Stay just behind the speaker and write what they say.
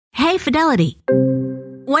Hey, Fidelity.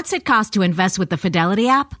 What's it cost to invest with the Fidelity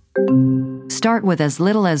app? Start with as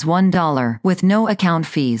little as $1 with no account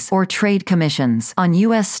fees or trade commissions on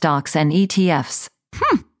U.S. stocks and ETFs.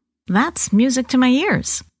 That's music to my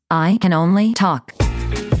ears. I can only talk.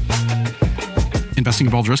 Investing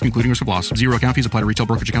involves risk, including risk of loss. Zero account fees apply to retail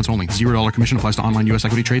brokerage accounts only. $0 commission applies to online U.S.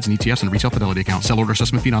 equity trades and ETFs and retail Fidelity accounts. Sell order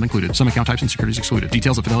assessment fee not included. Some account types and securities excluded.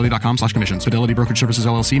 Details at fidelity.com/commissions. Fidelity Brokerage Services,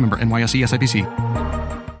 LLC, member NYSE,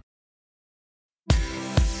 SIPC.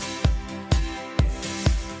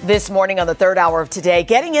 This morning on the third hour of Today,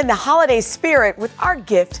 getting in the holiday spirit with our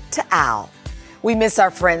gift to Al. We miss our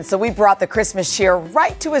friend, so we brought the Christmas cheer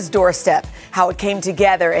right to his doorstep, how it came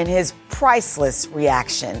together and his priceless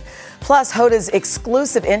reaction. Plus, Hoda's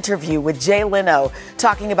exclusive interview with Jay Leno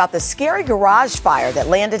talking about the scary garage fire that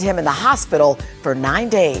landed him in the hospital for 9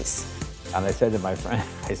 days. And I said to my friend,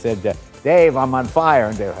 I said, Dave, I'm on fire.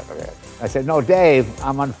 And Dave, I said, no, Dave,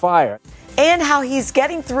 I'm on fire. And how he's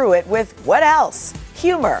getting through it with what else?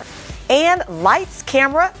 Humor and lights,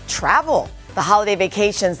 camera, travel. The holiday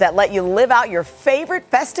vacations that let you live out your favorite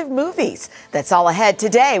festive movies. That's all ahead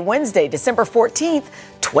today, Wednesday, December 14th,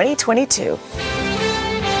 2022.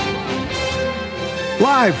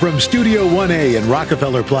 Live from Studio 1A in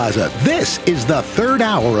Rockefeller Plaza, this is the third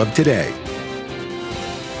hour of Today.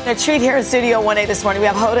 A treat here in Studio 1A this morning. We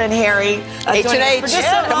have Hoda and Harry. H&H.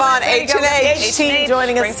 Come on, H&H. Team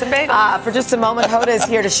joining us for just a moment. Hoda is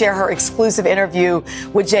here to share her exclusive interview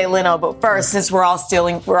with Jay Leno. But first, since we're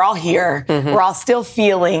all here, we're all still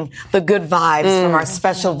feeling the good vibes from our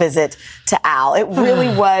special visit to Al. It really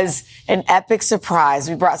was an epic surprise.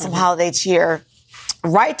 We brought some holiday cheer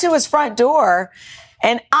right to his front door.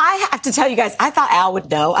 And I have to tell you guys, I thought Al would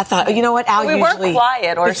know. I thought, you know what, Al usually... We weren't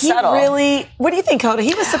quiet or subtle. Really... What do you think, Hoda?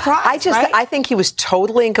 He was surprised, right? I think he was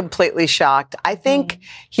totally and completely shocked. I think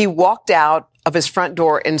he walked out of his front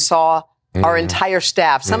door and saw our entire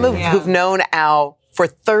staff, some of who've known Al for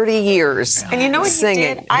 30 years. And you know what singing.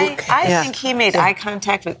 he did? I think he made eye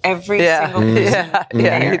contact with every single person.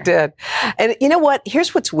 Yeah, he did. And you know what?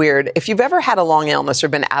 Here's what's weird. If you've ever had a long illness or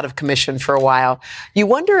been out of commission for a while, you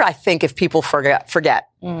wonder, I think, if people forget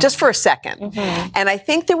just for a second. And I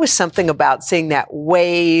think there was something about seeing that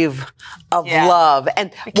wave of love.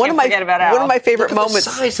 And one of my favorite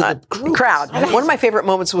moments, one of my favorite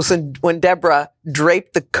moments was when Deborah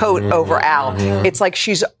draped the coat over Al. It's like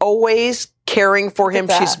she's always caring for him.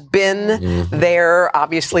 She's been there,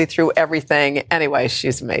 obviously, through everything. Anyway,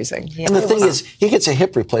 she's amazing. And the thing is, he gets a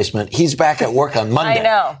hip replacement. He's back at work on Monday. I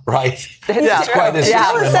know. Right? It's quite I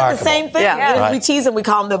said the same thing. Yeah. You know, we tease him. We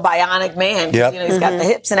call him the bionic man. Yep. You know, he's got the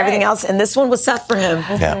hips and everything else. And this one was tough for him.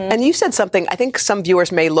 Yeah. And you said something, I think some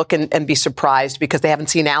viewers may look and be surprised because they haven't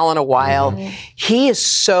seen Al in a while. He is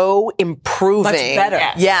so improving. Much better.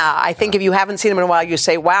 Yeah. I think if you haven't seen him in a while, you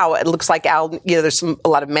say, wow, it looks like Al, there's a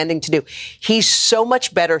lot of mending to do. He's so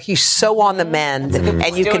much better. He's so on the mend.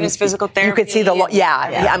 And you can his physical therapy. You can see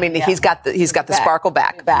I mean, he's got the sparkle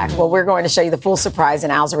back. Well, we're going to show you the full surprise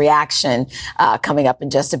and Al's reaction coming up in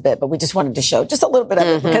just a bit. But we just wanted to show just a little bit of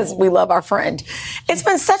it because we love our friend. It's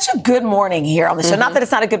been such a good morning here on the show. Not that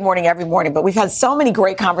it's not a good morning every morning, but we've had so many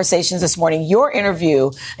great conversations this morning. Your interview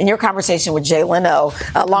and your conversation with Jay Leno,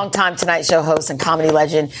 a longtime Tonight Show host and comedy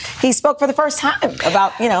legend, he spoke for the first time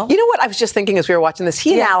about, You know what I was just thinking as we were watching this?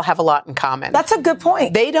 He and Al have a lot in common. That's a good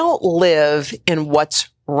point. They don't live in what's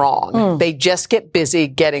wrong. They just get busy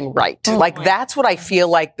getting right. That's what I feel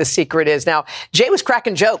like the secret is. Now, Jay was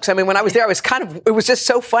cracking jokes. I mean, when I was there, it was just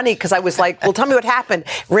so funny because I was like, well, tell me what happened.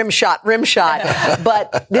 Rim shot.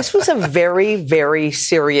 But this was a very, very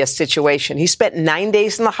serious situation. He spent 9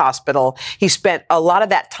 days in the hospital. He spent a lot of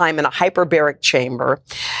that time in a hyperbaric chamber.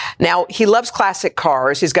 Now, he loves classic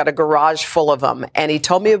cars. He's got a garage full of them. And he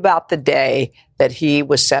told me about the day that he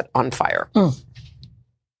was set on fire.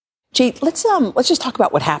 Gee, let's just talk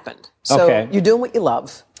about what happened. So you're doing what you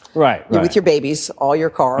love, Right. You're with your babies, all your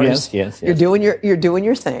cars. Yes. You're doing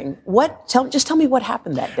your thing. Just tell me what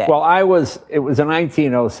happened that day. Well, it was a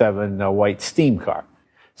 1907 white steam car.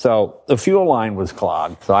 So the fuel line was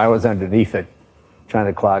clogged. So I was underneath it trying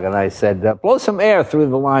to clog, and I said, blow some air through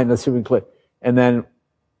the line. Let's see if we can clear. And then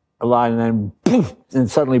a line, and then poof, and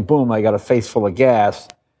suddenly, boom, I got a face full of gas.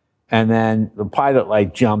 And then the pilot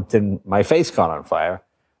light jumped, and my face caught on fire.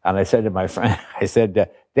 And I said to my friend,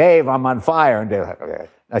 Dave, I'm on fire. And Dave, okay.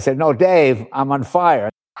 I said, no, Dave, I'm on fire.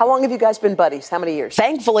 How long have you guys been buddies? How many years?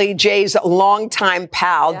 Thankfully, Jay's longtime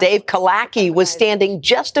pal, Dave Kalaki, was standing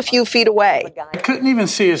just a few feet away. I couldn't even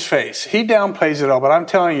see his face. He downplays it all, but I'm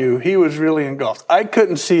telling you, he was really engulfed. I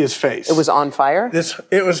couldn't see his face. It was on fire?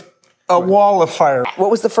 It was a wall of fire. What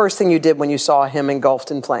was the first thing you did when you saw him engulfed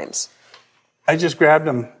in flames? I just grabbed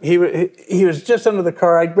him. He was just under the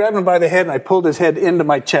car. I grabbed him by the head and I pulled his head into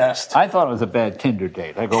my chest. I thought it was a bad Tinder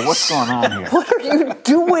date. I go, what's going on here? What are you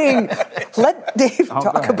doing? Let Dave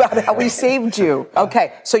talk about how he saved you.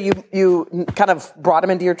 Okay, so you kind of brought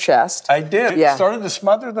him into your chest. I did. Yeah. Started to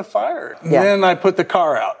smother the fire. Yeah. Then I put the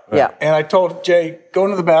car out. Yeah. And I told Jay, go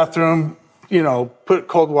into the bathroom, put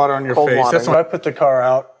cold water on your face. That's when I put the car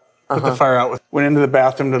out, put the fire out. Went into the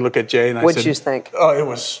bathroom to look at Jay, and I said, what'd you think? Oh, it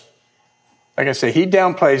was... Like I say, he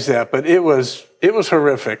downplays that, but it was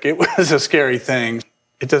horrific. It was a scary thing.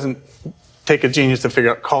 It doesn't take a genius to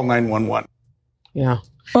figure out, call 911. Yeah.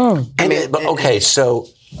 Okay, so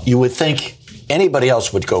you would think anybody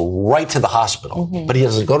else would go right to the hospital, but he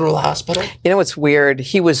doesn't go to the hospital? You know what's weird?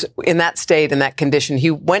 He was in that state, in that condition.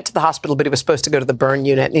 He went to the hospital, but he was supposed to go to the burn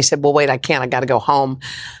unit. And he said, well, wait, I can't. I got to go home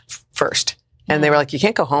first. And they were like, you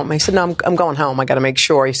can't go home. He said, no, I'm going home. I got to make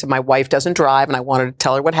sure. He said, my wife doesn't drive, and I wanted to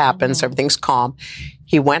tell her what happened, so everything's calm.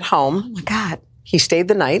 He went home. Oh, my God. He stayed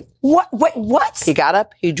the night. What? Wait, what? He got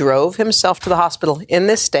up. He drove himself to the hospital in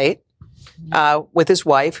this state with his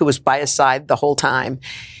wife, who was by his side the whole time.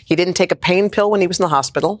 He didn't take a pain pill when he was in the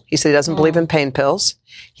hospital. He said he doesn't believe in pain pills.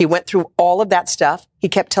 He went through all of that stuff. He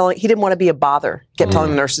kept telling, he didn't want to be a bother. He kept telling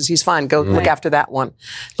the nurses, he's fine. Go look after that one.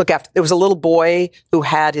 There was a little boy who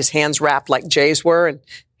had his hands wrapped like Jay's were. And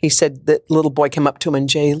he said the little boy came up to him and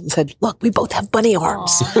Jay said, look, we both have bunny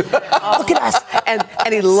arms. Look at us.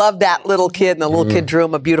 And he loved that little kid. And the little kid drew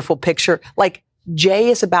him a beautiful picture. Like, Jay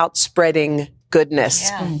is about spreading goodness.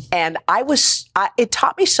 Yeah. And it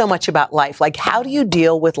taught me so much about life. Like, how do you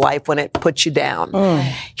deal with life when it puts you down?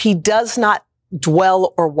 He does not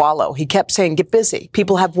dwell or wallow. He kept saying, get busy.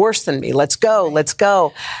 People have worse than me. Let's go. Let's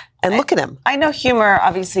go. And look at him. I know humor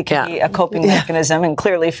obviously can be a coping mechanism, and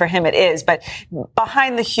clearly for him it is. But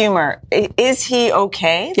behind the humor, is he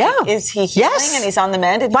okay? Yeah. Is he healing and he's on the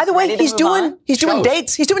mend? By the way, he's doing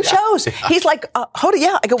dates. He's doing shows. He's like,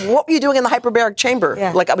 Hoda, I go, what were you doing in the hyperbaric chamber?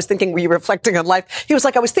 Yeah. Like, I was thinking, were you reflecting on life? He was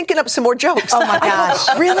like, I was thinking up some more jokes. Oh my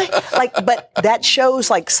gosh. Really? But that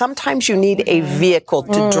shows, like, sometimes you need a vehicle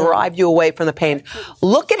to drive you away from the pain.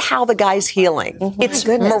 Look at how the guy's healing. It's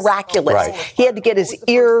miraculous. Right. He had to get his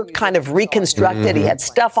ear kind of reconstructed. He had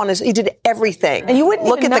stuff on he did everything. And you wouldn't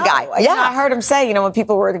look even at know. the guy. Yeah. I heard him say, when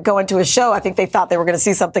people were going to his show, I think they thought they were going to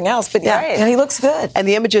see something else. But and he looks good. And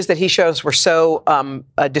the images that he shows were so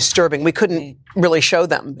disturbing. We couldn't really show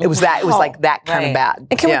them. It was like that kind of bad.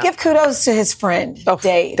 And can we give kudos to his friend,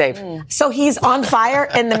 Dave? So he's on fire,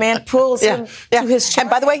 and the man pulls him to his chest. And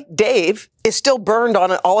by the way, Dave is still burned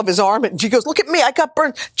on all of his arm. And she goes, look at me, I got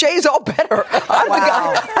burned. Jay's all better.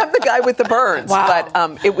 I'm the guy with the burns. Wow.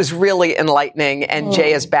 But it was really enlightening, and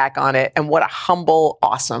Jay is back on it. And what a humble,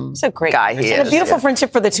 awesome guy he is. And a beautiful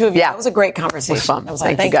friendship for the two of you. That was a great conversation. It was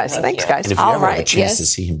fun. Thank you guys. Thanks, guys. And if you ever have a chance to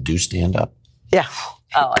see him do stand up. Yeah.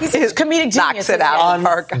 He's a comedic genius. Knocks it out of the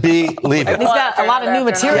park. Unbelievable. He's got a lot of new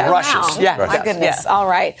material now. Rushes. Yeah. My goodness. All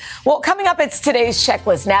right. Well, coming up, it's today's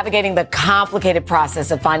checklist, navigating the complicated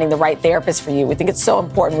process of finding the right therapist for you. We think it's so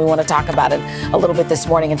important. We want to talk about it a little bit this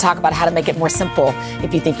morning and talk about how to make it more simple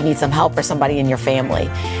if you think you need some help or somebody in your family.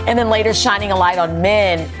 And then later, shining a light on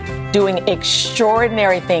men doing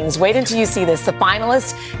extraordinary things. Wait until you see this. The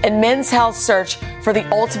finalists in Men's Health search for the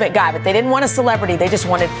ultimate guy, but they didn't want a celebrity. They just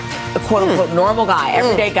wanted a quote-unquote normal guy,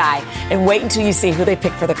 everyday guy. And wait until you see who they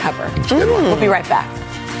pick for the cover. We'll be right back.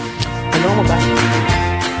 A normal guy.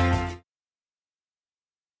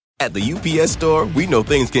 At the UPS Store, we know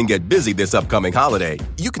things can get busy this upcoming holiday.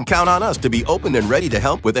 You can count on us to be open and ready to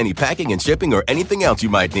help with any packing and shipping or anything else you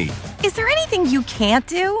might need. Is there anything you can't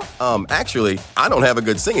do? Actually, I don't have a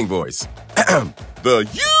good singing voice. The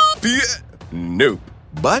UPS... Nope.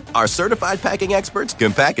 But our certified packing experts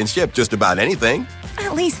can pack and ship just about anything.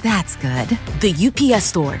 At least that's good. The UPS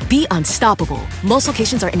Store. Be unstoppable. Most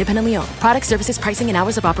locations are independently owned. Product, services, pricing, and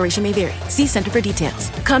hours of operation may vary. See Center for details.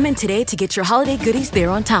 Come in today to get your holiday goodies there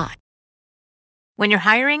on time. When you're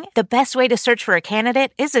hiring, the best way to search for a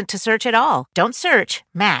candidate isn't to search at all. Don't search,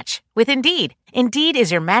 match with Indeed. Indeed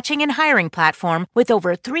is your matching and hiring platform with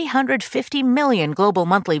over 350 million global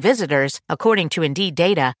monthly visitors, according to Indeed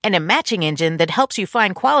data, and a matching engine that helps you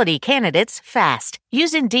find quality candidates fast.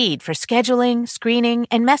 Use Indeed for scheduling, screening,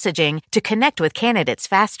 and messaging to connect with candidates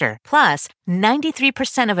faster. Plus,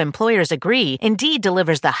 93% of employers agree Indeed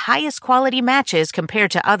delivers the highest quality matches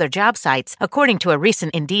compared to other job sites, according to a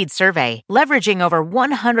recent Indeed survey. Leveraging over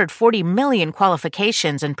 140 million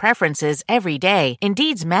qualifications and preferences every day,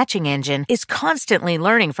 Indeed's matching engine is constantly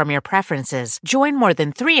learning from your preferences. Join more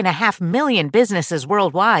than 3.5 million businesses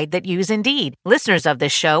worldwide that use Indeed. Listeners of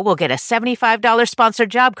this show will get a $75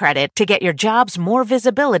 sponsored job credit to get your jobs more more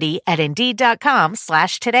visibility at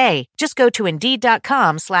Indeed.com/today. Just go to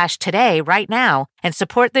Indeed.com/today right now and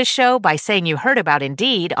support this show by saying you heard about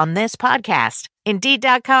Indeed on this podcast.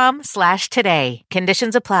 Indeed.com/today.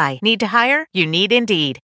 Conditions apply. Need to hire? You need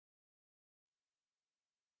Indeed.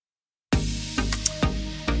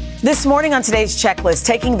 This morning on today's checklist,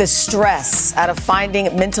 taking the stress out of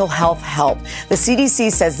finding mental health help. The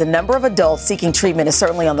CDC says the number of adults seeking treatment is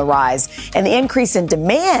certainly on the rise, and the increase in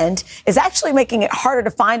demand is actually making it harder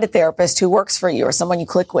to find a therapist who works for you or someone you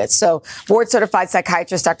click with. So board-certified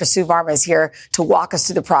psychiatrist Dr. Sue Varma is here to walk us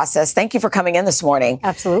through the process. Thank you for coming in this morning.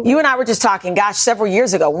 Absolutely. You and I were just talking, several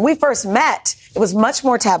years ago. When we first met, it was much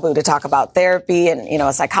more taboo to talk about therapy and,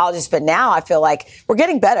 a psychologist. But now I feel like we're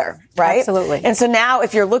getting better, right? Absolutely. And so now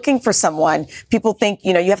if you're looking for someone, people think,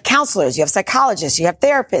 you have counselors, you have psychologists, you have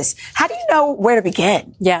therapists. How do you know where to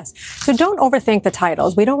begin? Yes. So don't overthink the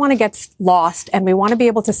titles. We don't want to get lost, and we want to be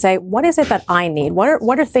able to say, what is it that I need?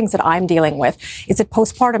 What are things that I'm dealing with? Is it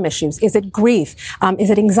postpartum issues? Is it grief? Is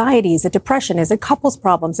it anxiety? Is it depression? Is it couples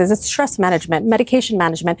problems? Is it stress management, medication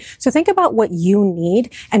management? So think about what you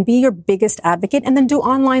need and be your biggest advocate, and then do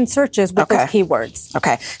online searches with those keywords.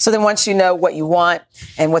 Okay. So then once you know what you want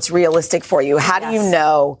and what's realistic for you, how do you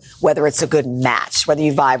know whether it's a good match, whether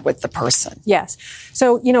you vibe with the person? Yes.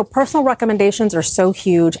 So, personal recommendations are so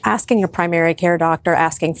huge. Asking your primary care doctor,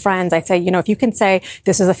 asking friends. I say, if you can say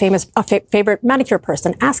this is a favorite manicure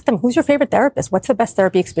person, ask them, who's your favorite therapist? What's the best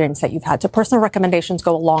therapy experience that you've had? So personal recommendations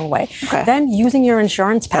go a long way. Okay. Then using your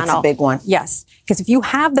insurance panel. That's a big one. Yes. Because if you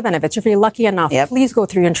have the benefits, if you're lucky enough, please go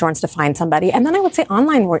through your insurance to find somebody. And then I would say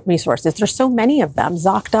online resources. There's so many of them.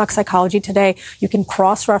 ZocDoc, Psychology Today. You can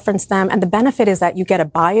cross-reference them. And the benefit is that you get a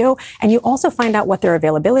bio, and you also find out what their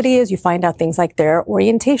availability is. You find out things like their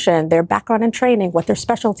orientation, their background and training, what their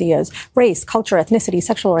specialty is, race, culture, ethnicity,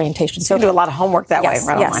 sexual orientation. So you do a lot of homework that way,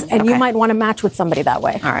 right? Yes, and you might want to match with somebody that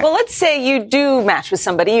way. All right. Well, let's say you do match with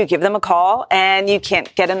somebody, you give them a call, and you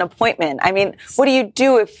can't get an appointment. I mean, what do you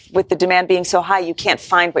do if, with the demand being so high, you can't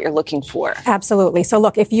find what you're looking for? Absolutely. So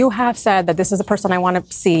look, if you have said that this is a person I want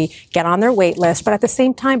to see, get on their wait list, but at the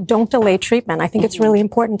same time, don't delay treatment. I think it's really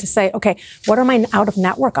important to say, okay, what are my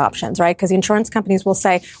out-of-network options, right? Because the insurance companies will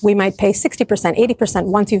say, we might pay 60%, 80%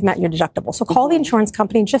 once you've met your deductible. So call the insurance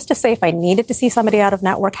company just to say, if I needed to see somebody out of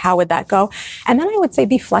network, how would that go? And then I would say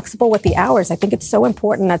be flexible with the hours. I think it's so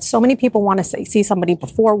important that so many people want to see somebody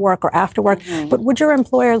before work or after work. But would your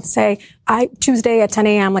employer say, Tuesday at 10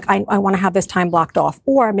 a.m., I want to have this time blocked off.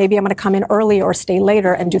 Or maybe I'm going to come in early or stay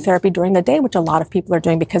later and do therapy during the day, which a lot of people are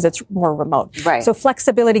doing because it's more remote. Right. So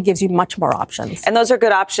flexibility gives you much more options. And those are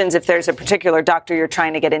good options if there's a particular doctor you're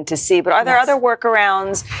trying to get in to see. But are there other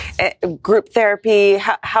workarounds, group therapy?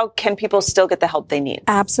 How can people still get the help they need?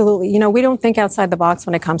 Absolutely. We don't think outside the box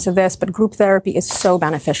when it comes to this, but group therapy is so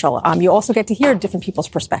beneficial. You also get to hear different people's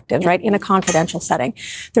perspectives, right, in a confidential setting.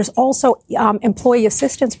 There's also employee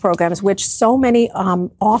assistance programs, which so many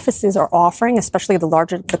offices are offering, especially the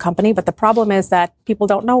larger the company. But the problem is that people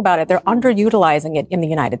don't know about it. They're underutilizing it in the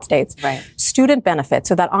United States. Right. Student benefits,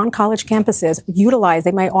 so that on college campuses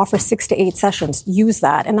they might offer 6 to 8 sessions. Use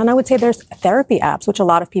that. And then I would say there's therapy apps, which a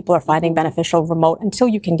lot of people are finding beneficial remote until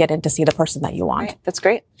you can get in to see the person that you want. Right. That's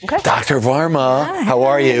great. Okay. Dr. Varma, how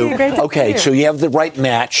are you? Great to Okay, see you. so you have the right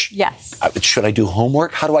match. Yes. Should I do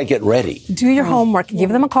homework? How do I get ready? Do your homework, give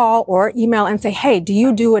them a call or email and say, hey, do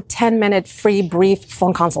you do a 10-minute free brief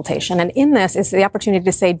phone consultation? And in this is the opportunity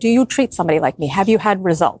to say, do you treat somebody like me? Have you had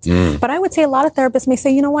results? But I would say a lot of therapists may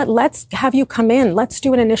say, you know what, let's have you come in. Let's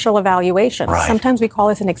do an initial evaluation. Right. Sometimes we call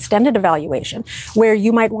this an extended evaluation, where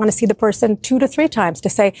you might want to see the person 2 to 3 times to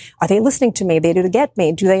say, are they listening to me? Do they get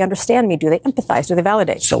me? Do they understand me? Do they empathize? Do they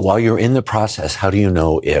validate? So while you're in the process, how do you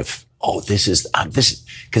know if, this is,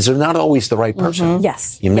 because they're not always the right person.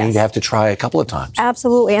 Yes. You may have to try a couple of times.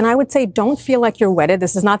 Absolutely. And I would say don't feel like you're wedded.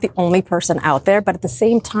 This is not the only person out there, but at the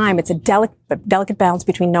same time, it's a delicate balance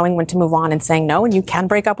between knowing when to move on and saying no, and you can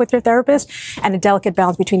break up with your therapist, and a delicate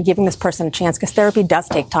balance between giving this person a chance, because therapy does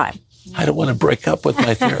take time. I don't want to break up with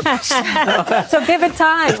my therapist. So give it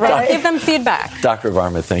time, right? Give them feedback. Dr.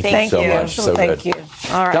 Varma, thank you so much. So Thank good. you.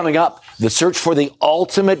 All right. Coming up, the search for the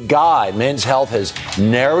ultimate guy. Men's Health has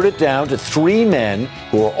narrowed it down to 3 men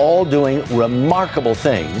who are all doing remarkable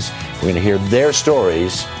things. We're going to hear their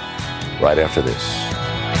stories right after this.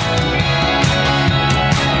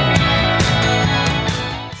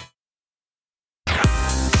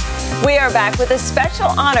 We are back with a special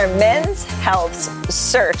honor, Men's Health's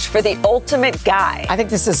search for the ultimate guy. I think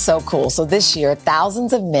this is so cool. So this year,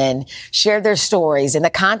 thousands of men shared their stories, and the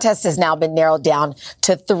contest has now been narrowed down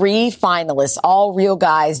to 3 finalists, all real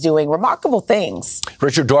guys doing remarkable things.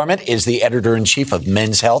 Richard Dorment is the editor-in-chief of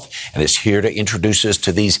Men's Health and is here to introduce us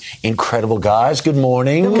to these incredible guys. Good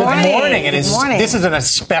morning. Good morning. This is an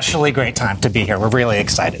especially great time to be here. We're really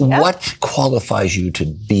excited. What qualifies you to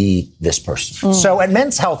be this person? So at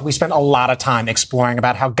Men's Health, we spend a lot of time exploring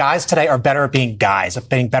about how guys today are better at being guys, at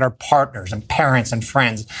being better partners and parents and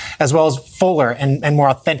friends, as well as fuller and more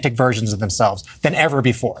authentic versions of themselves than ever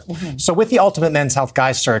before. So with the Ultimate Men's Health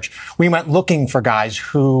Guys Search, we went looking for guys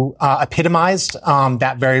who epitomized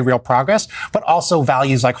that very real progress, but also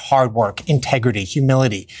values like hard work, integrity,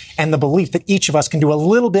 humility, and the belief that each of us can do a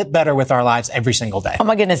little bit better with our lives every single day. Oh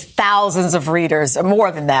my goodness, thousands of readers, or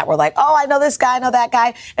more than that. We're like, oh, I know this guy, I know that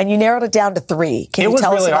guy, and you narrowed it down to 3. Can you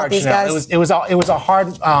tell us about these guys? It was a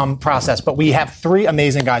hard process, but we have 3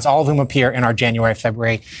 amazing guys, all of whom appear in our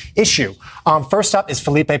January-February issue. First up is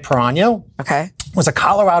Felipe Perano. Okay. Was a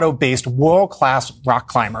Colorado-based world-class rock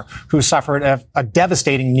climber who suffered a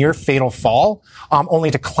devastating near-fatal fall,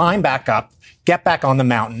 only to climb back up, get back on the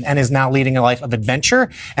mountain, and is now leading a life of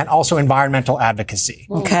adventure and also environmental advocacy.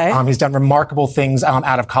 Okay. He's done remarkable things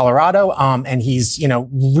out of Colorado, and he's,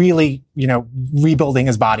 really, rebuilding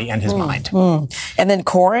his body and his mind. And then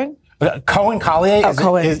Cohen Collier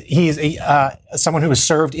he's someone who was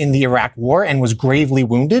served in the Iraq War and was gravely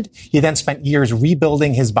wounded. He then spent years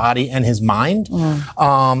rebuilding his body and his mind.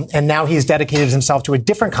 And now he's dedicated himself to a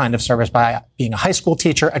different kind of service by being a high school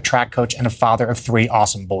teacher, a track coach, and a father of 3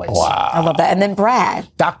 awesome boys. Wow. I love that. And then Brad.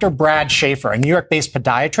 Dr. Brad Schaefer, a New York-based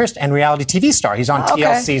podiatrist and reality TV star. He's on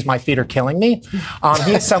TLC's My Feet Are Killing Me.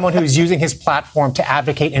 He's someone who's using his platform to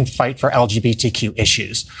advocate and fight for LGBTQ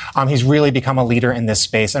issues. He's really become a leader in this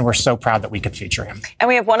space, and we're so proud that we could feature him. And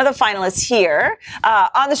we have one of the finalists here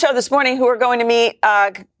on the show this morning who we're going to meet.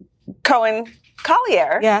 Cohen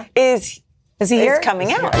Collier is he here? Is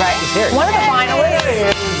coming out, right? He's here. One of the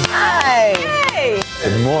finalists. Hi. Hey.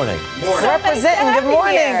 Good morning. Representing. Good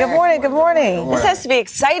morning. Good morning. Good morning. This has to be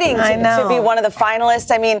exciting to be one of the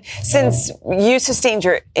finalists. I mean, since you sustained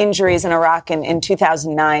your injuries in Iraq in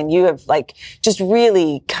 2009, you have just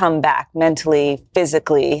really come back mentally,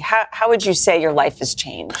 physically. How would you say your life has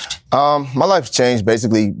changed? My life's changed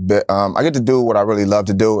basically. I get to do what I really love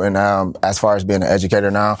to do. And as far as being an educator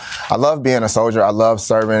now, I love being a soldier. I love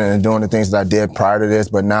serving and doing the things that I did prior to this.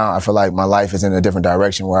 But now I feel like my life is in a different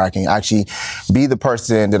direction where I can actually be the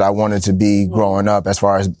person that I wanted to be growing up as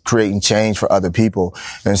far as creating change for other people.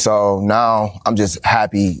 And so now I'm just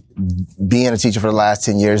happy being a teacher for the last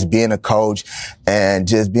 10 years, being a coach, and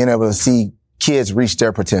just being able to see kids reach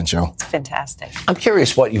their potential. It's fantastic. I'm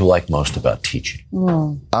curious what you like most about teaching.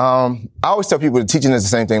 I always tell people that teaching is the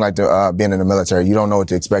same thing like being in the military. You don't know what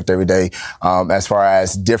to expect every day as far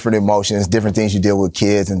as different emotions, different things you deal with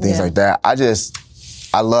kids and things like that.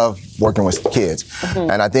 I love working with kids.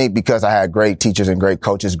 And I think because I had great teachers and great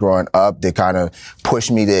coaches growing up, they kind of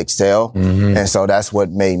pushed me to excel. And so that's what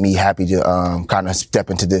made me happy to kind of step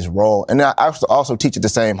into this role. And I also teach at the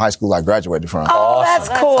same high school I graduated from. Oh, that's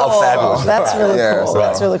cool. How fabulous. That's really cool.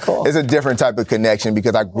 That's really cool. It's a different type of connection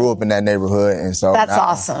because I grew up in that neighborhood. And so that's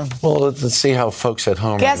awesome. Well, let's see how folks at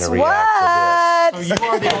home Guess are going to react to this.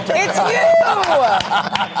 It's you!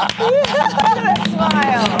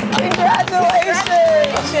 Smile. Congratulations.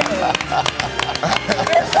 How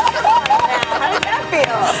does that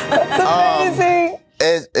feel? That's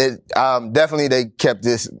amazing. Definitely they kept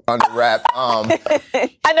this under wrap.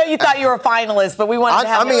 I know you thought you were a finalist, but we wanted to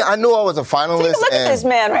have I knew I was a finalist. Take a look at this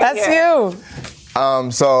man right here. That's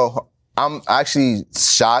you. So I'm actually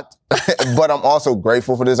shocked, but I'm also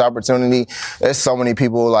grateful for this opportunity. There's so many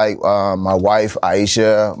people like my wife,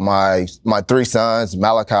 Aisha, my 3 sons,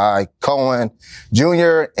 Malachi, Cohen,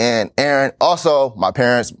 Jr., and Aaron. Also, my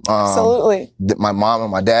parents. Absolutely. My mom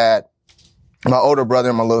and my dad. My older brother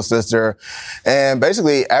and my little sister, and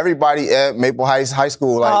basically everybody at Maple Heights High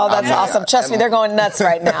School. That's awesome. Trust me, they're going nuts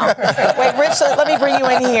right now. Wait, Rich, let me bring you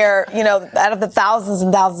in here. Out of the thousands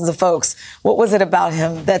and thousands of folks, what was it about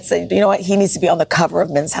him that said, you know what, he needs to be on the cover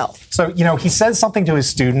of Men's Health? So, he says something to his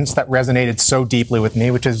students that resonated so deeply with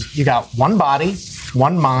me, which is you got one body,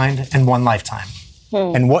 one mind, and one lifetime.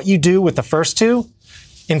 And what you do with the first 2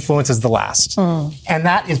 influences the last. And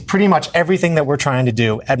that is pretty much everything that we're trying to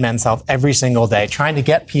do at Men's Health every single day, trying to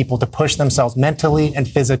get people to push themselves mentally and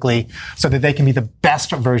physically so that they can be the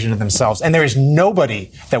best version of themselves. And there is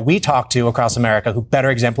nobody that we talk to across America who better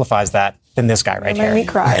exemplifies that than this guy right here. Made me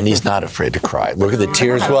cry. And he's not afraid to cry. Look at the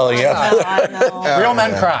tears welling up. Real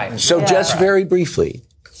men cry. So just very briefly,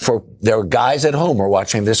 there are guys at home who are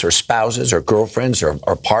watching this, or spouses, or girlfriends, or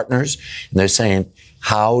partners, and they're saying,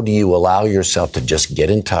 how do you allow yourself to just get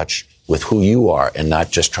in touch with who you are and not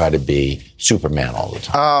just try to be Superman all the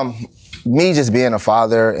time? Me just being a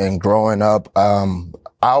father and growing up, I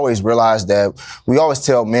always realized that we always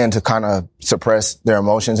tell men to kind of suppress their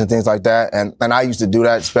emotions and things like that. And I used to do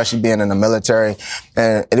that, especially being in the military.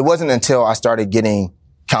 And it wasn't until I started getting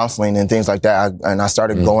counseling and things like that, and I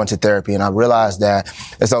started going to therapy, and I realized that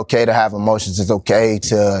it's okay to have emotions. It's okay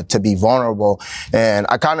to be vulnerable. And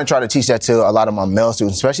I kind of try to teach that to a lot of my male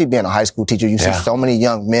students, especially being a high school teacher. You see so many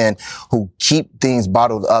young men who keep things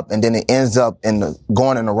bottled up, and then it ends up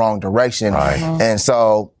going in the wrong direction. Right. And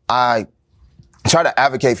so I try to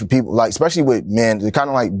advocate for people, like, especially with men, to kind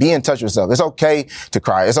of like be in touch with yourself. It's okay to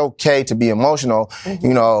cry. It's okay to be emotional.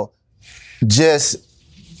 You know,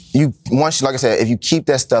 once, like I said, if you keep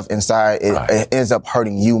that stuff inside, it ends up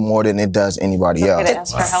hurting you more than it does anybody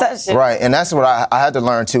else. Right. And that's what I had to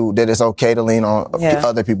learn too, that it's okay to lean on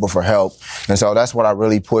other people for help. And so that's what I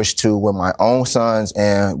really push to with my own sons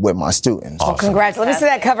and with my students. Well, congrats. Let me see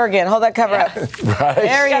that cover again. Hold that cover up. Right.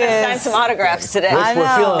 There he is. Sign some autographs today.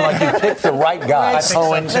 We're feeling like you picked the right guy.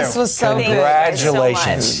 This was so good.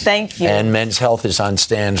 Congratulations. Thank you. And Men's Health is on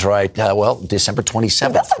stands December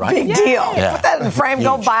 27th. That's a big deal. Put that in the frame.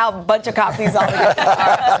 Go buy a bunch of copies all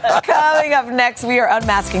together. Coming up next, we are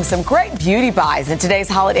unmasking some great beauty buys in today's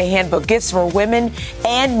Holiday Handbook. Gifts for women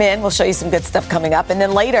and men. We'll show you some good stuff coming up. And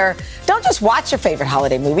then later, don't just watch your favorite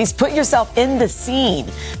holiday movies. Put yourself in the scene.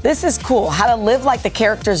 This is cool. How to live like the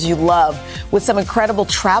characters you love with some incredible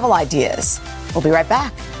travel ideas. We'll be right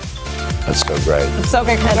back. That's so great. It's so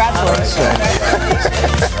great. Congratulations.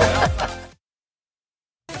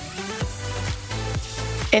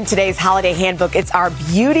 In today's Holiday Handbook, it's our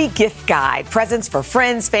beauty gift guide. Presents for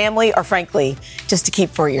friends, family, or frankly, just to keep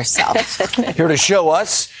for yourself. Here to show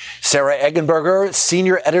us, Sarah Eggenberger,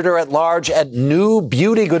 Senior Editor-at-Large at New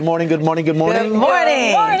Beauty. Good morning, good morning, good morning. Good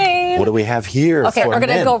morning. Good morning. What do we have here? Okay, we're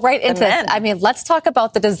going to go right into this. I mean, let's talk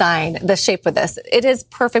about the design, the shape of this. It is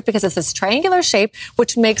perfect because it's this triangular shape,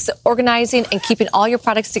 which makes organizing and keeping all your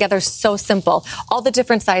products together so simple. All the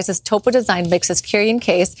different sizes, Topo design makes this carrying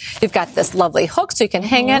case. You've got this lovely hook so you can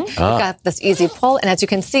hang it. You've got this easy pull. And as you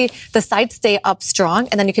can see, the sides stay up strong,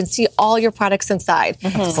 and then you can see all your products inside.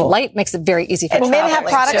 It's light, makes it very easy for traveling. Men have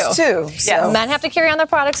products too. So men have to carry on their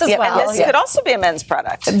products as well. And this could also be a men's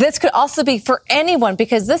product. This could also be for anyone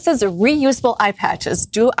because this is reusable eye patches,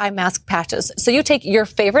 dual eye mask patches. So you take your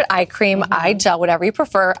favorite eye cream, eye gel, whatever you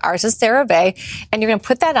prefer. Ours is CeraVe, and you're going to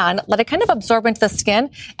put that on, let it kind of absorb into the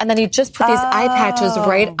skin, and then you just put these eye patches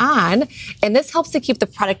right on, and this helps to keep the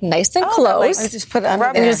product nice and close. Just put it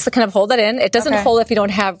on and you just kind of hold it in. It doesn't hold if you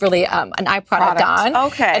don't have really an eye product on.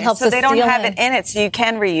 Okay. It helps so they don't seal have it in it, so you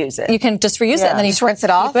can reuse it. You can just reuse it, and then you just rinse it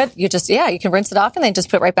off. You can rinse it off, and then just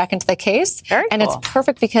put it right back into the case. Very and cool. it's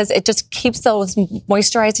perfect because it just keeps those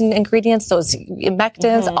moisturizing ingredients, those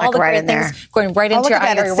humectants, all the great things going right into your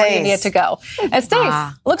eye area where you need it to go. It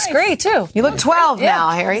stays. Looks great too. You look 12 now,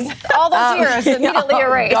 Harry. All those years immediately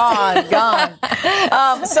erased. Gone.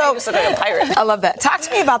 So just look like a pirate. I love that. Talk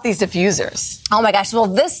to me about these diffusers. Oh my gosh. Well,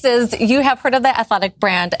 this is, you have heard of the athletic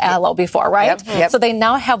brand Aloe before, right? Yep. So they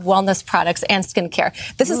now have wellness products and skincare.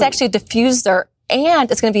 This is actually a diffuser,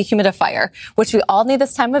 and it's going to be a humidifier, which we all need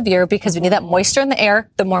this time of year because we need that moisture in the air.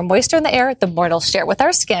 The more moisture in the air, the more it'll share with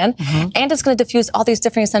our skin. And it's going to diffuse all these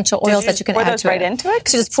different essential oils that you can add to right it. into it?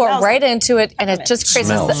 So just pour right into it, and it just creates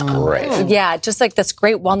Smells great. Yeah, just like this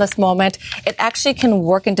great wellness moment. It actually can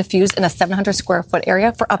work and diffuse in a 700 square foot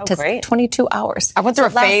area for up to 22 hours. I went through a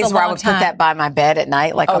phase where I would put that by my bed at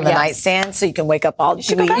night, like on the nightstand, so you can wake up all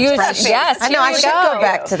dewy. Yes, I know. I should go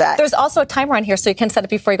back to that. There's also a timer on here, so you can set it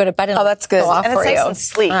before you go to bed. And that's good. Go off And for it's nice you. and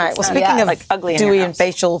sleek. All right. Well, speaking of like ugly dewy and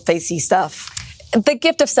facial, facey stuff. The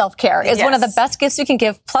gift of self-care is one of the best gifts you can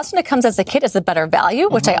give. Plus, when it comes as a kit, it's a better value,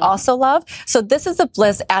 which I also love. So this is the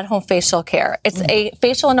Bliss at-home facial care. It's a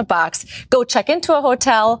facial in a box. Go check into a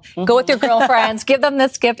hotel, go with your girlfriends, give them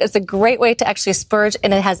this gift. It's a great way to actually splurge,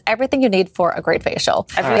 and it has everything you need for a great facial.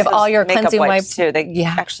 You have all your cleansing wipes too. They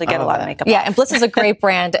actually get a lot of makeup. Yeah, and Bliss is a great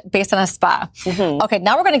brand based on a spa. Okay,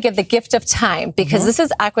 now we're going to give the gift of time because this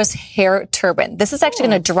is Aqua's hair turban. This is actually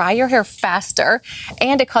going to dry your hair faster,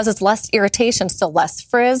 and it causes less irritation. so less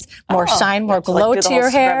frizz, more shine, more glow to your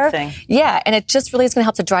hair. Yeah, and it just really is going to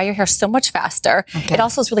help to dry your hair so much faster. Okay. It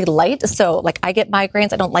also is really light, so like I get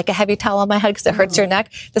migraines. I don't like a heavy towel on my head because it hurts your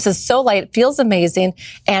neck. This is so light. It feels amazing.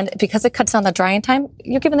 And because it cuts down the drying time,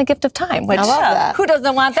 you're given the gift of time, which I love that. Who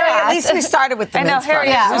doesn't want that? Harry, at least we started with the men's product.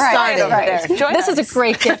 Yeah, we started right. This is a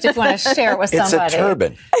great gift if you want to share it with somebody. It's a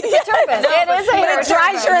turban. It's a turban. It is a hair It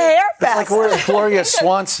dries your hair It's like we're Gloria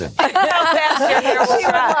Swanson. She would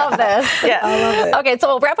love this. Yeah, I love it. Okay, so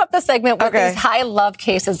we'll wrap up the segment with these high love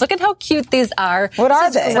cases. Look at how cute these are. What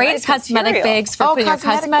are they? Great Nice cosmetic material. bags for putting your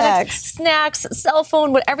cosmetics, snacks, cell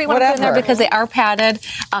phone, whatever you want to put in there because they are padded.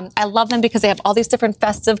 I love them because they have all these different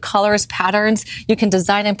festive colors, patterns. You can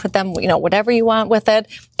design and put them, whatever you want with it.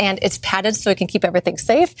 And it's padded so it can keep everything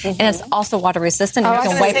safe. And it's also water resistant. You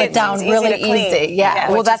can wipe it down really easy.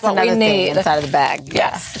 Yeah. Well, that's another thing inside of the bag.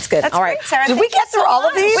 Yes. It's good. That's all right. great, Sarah. Did we get through all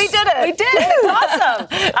of these? We did it. We did. It was awesome.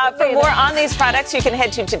 For more on these products, you can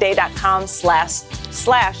head to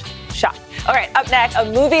today.com/shop. All right, up next, a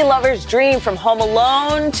movie lover's dream from Home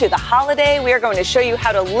Alone to The Holiday. We are going to show you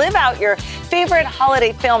how to live out your favorite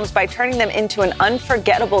holiday films by turning them into an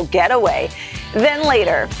unforgettable getaway. Then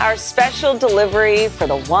later, our special delivery for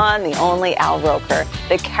the one, the only Al Roker,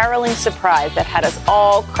 the caroling surprise that had us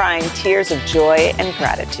all crying tears of joy and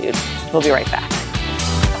gratitude. We'll be right back.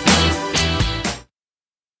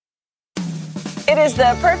 It is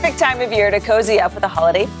the perfect time of year to cozy up with a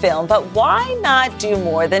holiday film, but why not do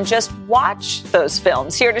more than just watch those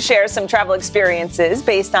films? Here to share some travel experiences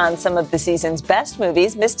based on some of the season's best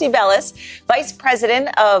movies, Misty Bellis, Vice President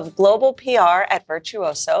of Global PR at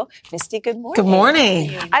Virtuoso. Misty, good morning. Good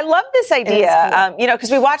morning. I love this idea,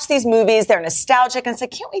 because we watch these movies, they're nostalgic, and it's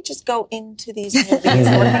like, can't we just go into these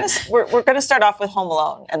movies? We're going to start off with Home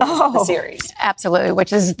Alone and the series. Absolutely,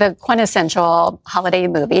 which is the quintessential holiday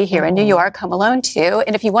movie here in New York, Home Alone 2.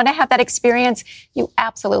 And if you want to have that experience, you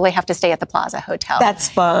absolutely have to stay at the Plaza Hotel. That's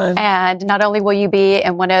fun. And not only will you be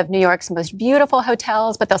in one of New York's most beautiful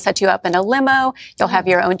hotels, but they'll set you up in a limo. You'll have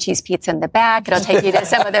your own cheese pizza in the back. It'll take you to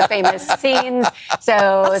some of the famous scenes.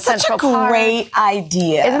 So that's Central such a great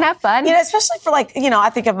idea. Isn't that fun? Especially for I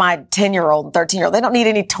think of my 10-year-old and 13-year-old. They don't need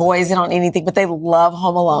any toys. They don't need anything, but they love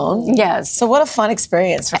Home Alone. Yes. So what a fun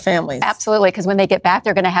experience for families. Absolutely, because when they get back,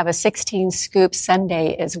 they're going to have a 16-scoop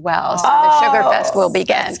sundae as well. So the Sugar Fest will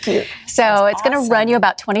begin. That's cute. So it's going to run you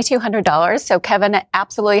about $2,200. So Kevin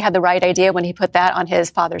absolutely had the right idea when he put that on his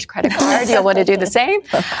father's credit card. You'll want to do the same.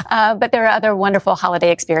 But there are other wonderful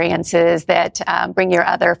holiday experiences that bring your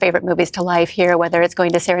other favorite movies to life here, whether it's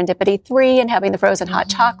going to Serendipity 3 and having the frozen hot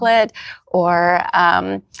chocolate, or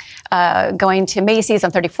going to Macy's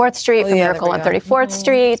on 34th Street for Miracle on 34th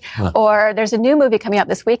Street. Or there's a new movie coming out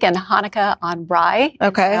this weekend, Hanukkah on Rye.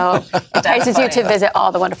 Okay. So it entices you to visit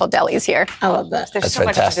all the wonderful delis here. I love that. There's so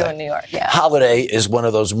much to do in New York. Yeah. Holiday is one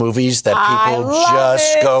of those movies that people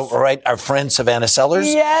just go, right? Our friend Savannah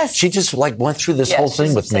Sellers. Yes. She just went through this whole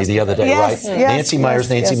thing with me the other day, right? Yes, Nancy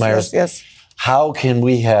Myers. Yes. How can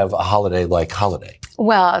we have a holiday like Holiday?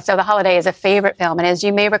 Well, so The Holiday is a favorite film. And as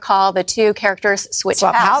you may recall, the two characters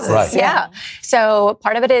swap houses. Right. Yeah. So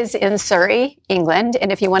part of it is in Surrey, England.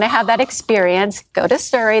 And if you want to have that experience, go to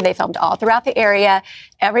Surrey. They filmed all throughout the area.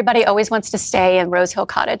 Everybody always wants to stay in Rose Hill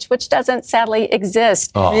Cottage, which doesn't sadly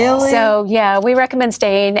exist. Oh. Really? So, yeah, we recommend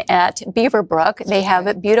staying at Beaverbrook. They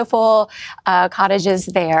have beautiful cottages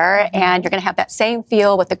there, and you're going to have that same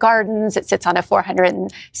feel with the gardens. It sits on a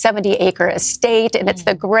 470-acre estate, and it's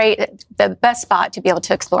the best spot to be able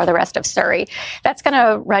to explore the rest of Surrey. That's going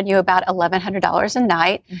to run you about $1,100 a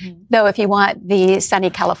night. Though if you want the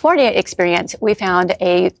sunny California experience, we found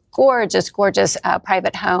a gorgeous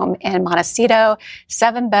private home in Montecito,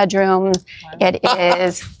 7-bedroom. Wow. It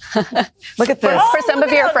is. Look at this. For some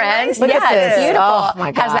of your friends. Look at this. It's beautiful. Oh,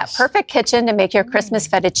 my gosh. Has that perfect kitchen to make your Christmas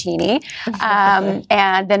fettuccine.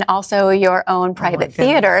 And then also your own private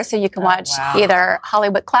theater. So you can watch either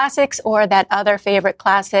Hollywood classics or that other favorite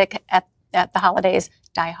classic at the holidays,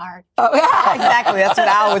 Die Hard. Oh, yeah, exactly. That's what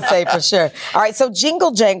I would say for sure. All right. So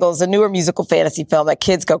Jingle Jangle is a newer musical fantasy film that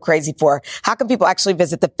kids go crazy for. How can people actually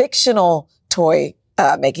visit the fictional toy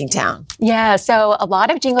making town? Yeah, so a lot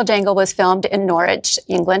of Jingle Jangle was filmed in Norwich,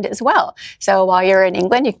 England as well. So while you're in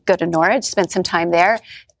England, you can go to Norwich, spend some time there.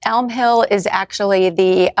 Elm Hill is actually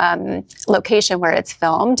the location where it's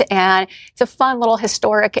filmed, and it's a fun little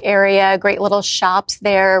historic area, great little shops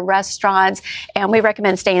there, restaurants, and we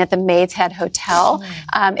recommend staying at the Maid's Head Hotel.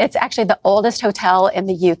 It's actually the oldest hotel in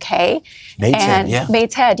the UK.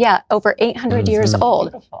 Maid's Head, yeah, over 800 years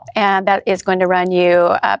old. Beautiful. And that is going to run you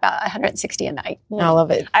about $160 a night. I love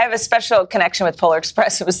it. I have a special connection with Polar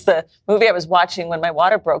Express. It was the movie I was watching when my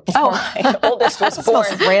water broke before my oldest was born.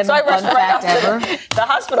 Random so I rushed fun right fact off ever. to the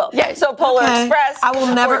hospital. Yeah, so Polar Express. I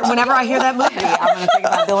will never, whenever I hear that movie, I'm going to think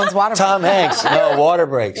about Dylan's water break. Tom Hanks, no water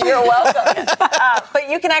breaks. You're welcome. But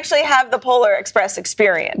you can actually have the Polar Express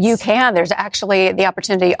experience. You can. There's actually the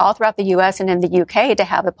opportunity all throughout the U.S. and in the UK to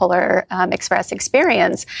have the Polar Express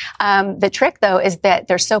experience. The trick, though, is that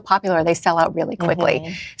they're so popular, they sell out really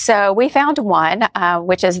quickly. So we found one,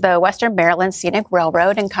 which is the Western Maryland Scenic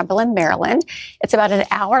Railroad in Cumberland, Maryland. It's about an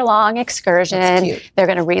hour-long excursion. They're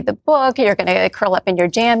going to read the book. You're going to curl up in your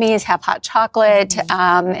jammies, have hot chocolate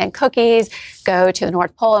and cookies, go to the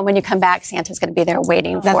North Pole, and when you come back, Santa's going to be there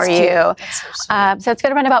waiting for you. So it's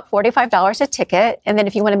going to run about $45 a ticket, and then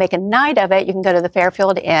if you want to make a night of it, you can go to the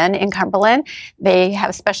Fairfield Inn in Cumberland. They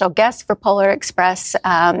have special guests for Polar Express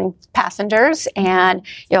passengers, and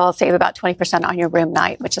you'll save about 20% on your room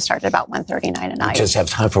night, which is started at about $139 a night. We just have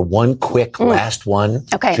time for one quick last one.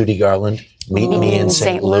 Okay. Judy Garland, Meet Me in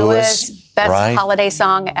St. Louis. Best holiday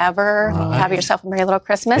song ever. Have yourself a Merry Little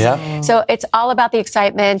Christmas. Yeah. So it's all about the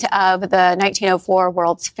excitement of the 1904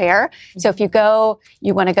 World's Fair. So if you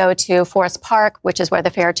want to go to Forest Park, which is where the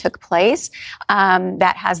fair took place.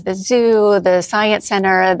 That has the zoo, the science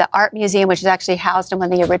center, the art museum, which is actually housed in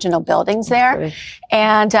one of the original buildings there.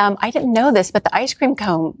 And I didn't know this, but the ice cream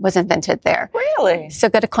cone was invented there. Really? So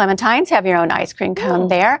go to Clementine's, have your own ice cream cone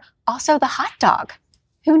there. Also the hot dog.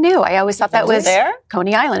 Who knew? I always thought that was there?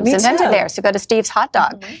 Coney Island. It was Me invented too. there. So go to Steve's Hot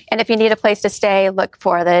Dog. And if you need a place to stay, look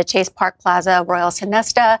for the Chase Park Plaza Royal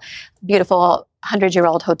Sonesta. Beautiful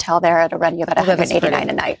 100-year-old hotel there. It'll run you about $189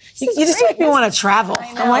 a night. You just make me want to travel.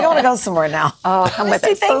 I'm like, I want to go somewhere now. Oh, come with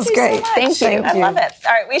Misty, it. thank you great. so much. Thank you. I love it.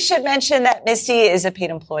 All right, we should mention that Misty is a paid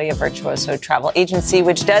employee of Virtuoso Travel Agency,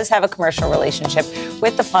 which does have a commercial relationship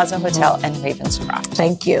with the Plaza Hotel and Ravenscroft.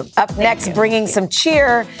 Thank you. Up next, bringing some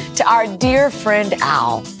cheer to our dear friend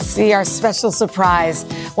Al. See our special surprise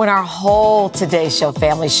when our whole Today Show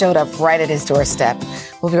family showed up right at his doorstep.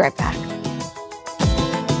 We'll be right back.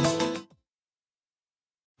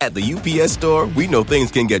 At the UPS Store, we know things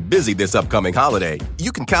can get busy this upcoming holiday.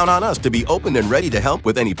 You can count on us to be open and ready to help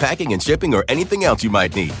with any packing and shipping or anything else you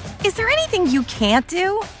might need. Is there anything you can't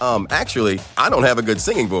do? Actually, I don't have a good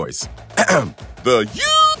singing voice. The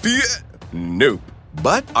UPS... Nope.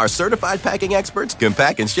 But our certified packing experts can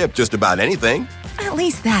pack and ship just about anything. At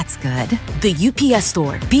least that's good. The UPS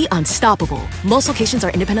Store. Be unstoppable. Most locations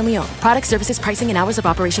are independently owned. Product services, pricing, and hours of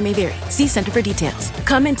operation may vary. See Center for details.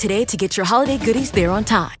 Come in today to get your holiday goodies there on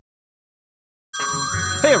time.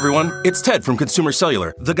 Hey everyone, it's Ted from Consumer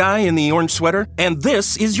Cellular, the guy in the orange sweater, and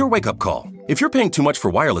this is your wake-up call. If you're paying too much for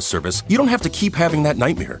wireless service, you don't have to keep having that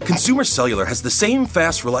nightmare. Consumer Cellular has the same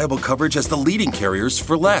fast, reliable coverage as the leading carriers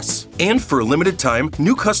for less. And for a limited time,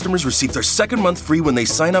 new customers receive their second month free when they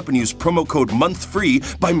sign up and use promo code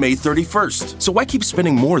MONTHFREE by May 31st. So why keep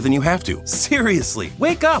spending more than you have to? Seriously,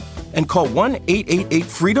 wake up and call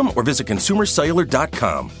 1-888-FREEDOM or visit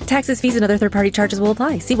consumercellular.com. Taxes, fees, and other third-party charges will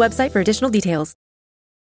apply. See website for additional details.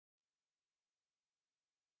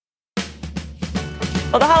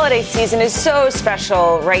 Well, the holiday season is so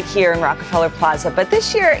special right here in Rockefeller Plaza. But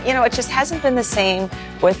this year, it just hasn't been the same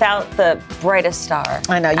without the brightest star.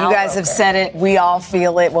 I know. You guys have said it. We all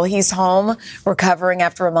feel it. Well, he's home recovering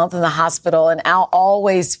after a month in the hospital. And Al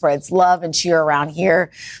always spreads love and cheer around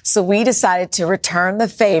here. So we decided to return the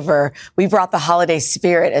favor. We brought the holiday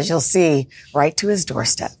spirit, as you'll see, right to his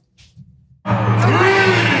doorstep. 3,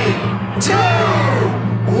 2,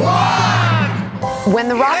 1. When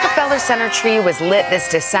the Rockefeller Center tree was lit this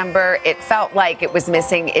December, it felt like it was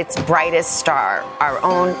missing its brightest star, our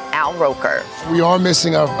own Al Roker. We are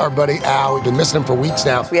missing our buddy Al. We've been missing him for weeks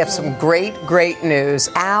now. We have some great news.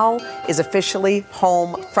 Al is officially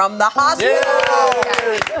home from the hospital.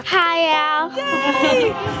 Hi, Al.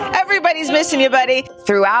 Yay. Everybody's missing you, buddy.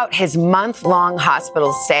 Throughout his month-long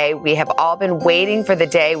hospital stay, we have all been waiting for the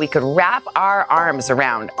day we could wrap our arms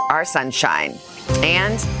around our sunshine.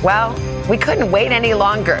 And, well, we couldn't wait any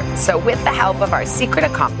longer. So with the help of our secret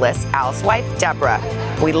accomplice, Al's wife, Deborah,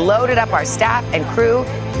 we loaded up our staff and crew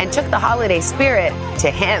and took the holiday spirit to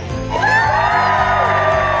him.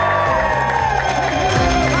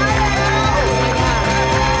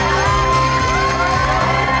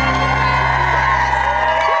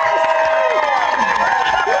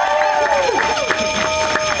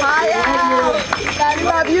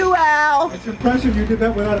 impressive you did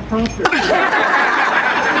that without a prompter.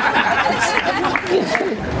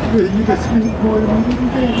 You just need more than you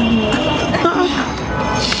did.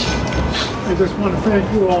 I just want to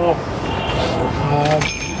thank you all.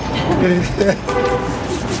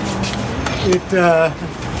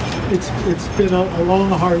 It's been a long,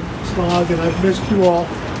 hard slog, and I've missed you all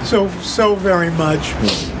so very much.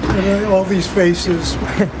 And all these faces,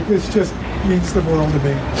 this just means the world to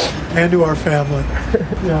me and to our family.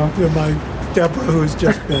 You know, to my Deborah, who's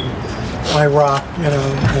just been my rock. You know,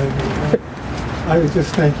 and I would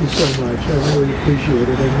just thank you so much. I really appreciate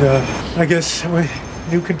it. And I guess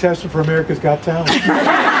new contestant for America's Got Talent. We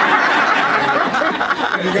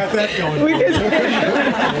got that going.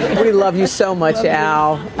 We love you so much,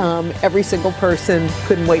 Al. Every single person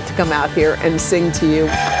couldn't wait to come out here and sing to you.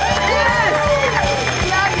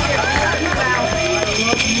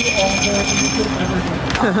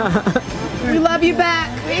 We love you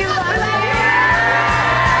back. We love you.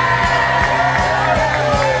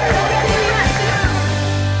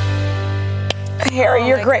 Harry,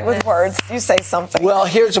 you're great with words. You say something. Well,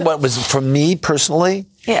 here's what was for me personally.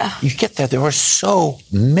 Yeah. You get there. There were so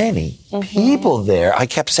many people there. I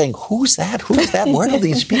kept saying, "Who's that? Who's that? Where are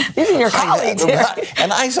these people?" These are your colleagues.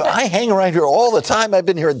 And I hang around here all the time. I've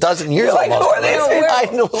been here a dozen years. Like, almost. who are these people? I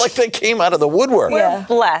know, like they came out of the woodwork. We're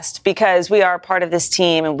blessed because we are part of this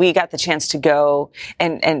team and we got the chance to go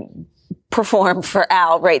and perform for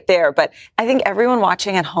Al right there. But I think everyone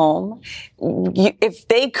watching at home, if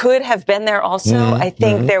they could have been there also, I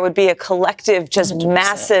think there would be a collective, just 100%.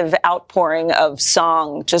 Massive outpouring of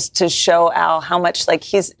song just to show Al how much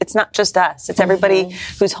it's not just us. It's everybody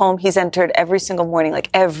who's home. He's entered every single morning. Like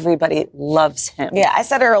everybody loves him. Yeah, I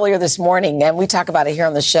said earlier this morning, and we talk about it here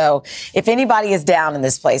on the show. If anybody is down in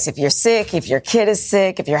this place, if you're sick, if your kid is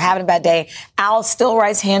sick, if you're having a bad day, Al still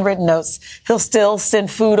writes handwritten notes. He'll still send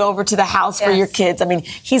food over to the house for your kids. I mean,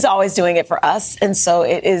 he's always doing it for us. And so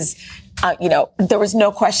it is, there was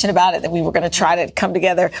no question about it that we were going to try to come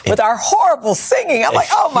together with our horrible singing. I'm like,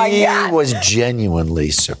 oh my God. He was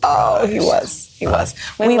genuinely surprised. Oh, he was. He was.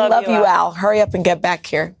 We love you, Al. Hurry up and get back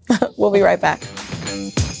here. We'll be right back.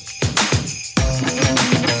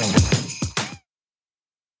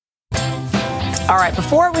 All right,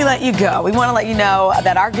 before we let you go, we want to let you know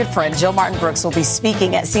that our good friend Jill Martin Brooks will be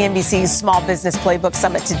speaking at CNBC's Small Business Playbook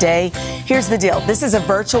Summit today. Here's the deal. This is a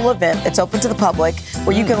virtual event that's open to the public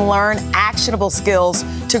where you can learn actionable skills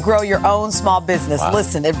to grow your own small business. Wow.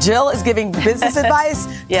 Listen, if Jill is giving business advice,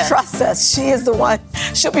 trust us, she is the one.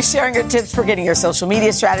 She'll be sharing her tips for getting your social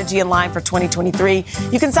media strategy in line for 2023.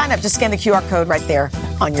 You can sign up. Just scan the QR code right there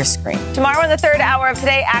on your screen. Tomorrow in the third hour of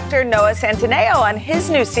Today, actor Noah Centineo on his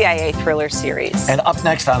new CIA thriller series. And up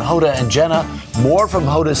next on Hoda and Jenna, more from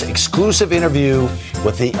Hoda's exclusive interview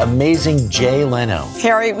with the amazing Jay Leno.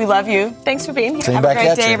 Harry, we love you. Thanks for being here. Have a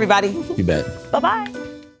great day, everybody. You bet. Bye-bye.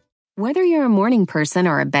 Whether you're a morning person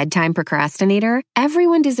or a bedtime procrastinator,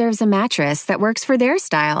 everyone deserves a mattress that works for their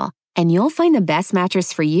style. And you'll find the best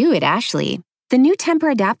mattress for you at Ashley. The new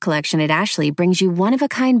Temper-Adapt collection at Ashley brings you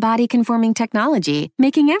one-of-a-kind body-conforming technology,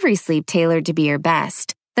 making every sleep tailored to be your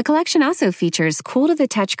best. The collection also features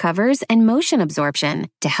cool-to-the-touch covers and motion absorption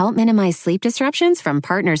to help minimize sleep disruptions from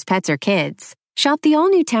partners, pets, or kids. Shop the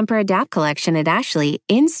all-new Temper-Adapt collection at Ashley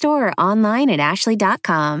in-store or online at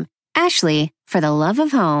ashley.com. Ashley, for the love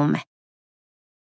of home.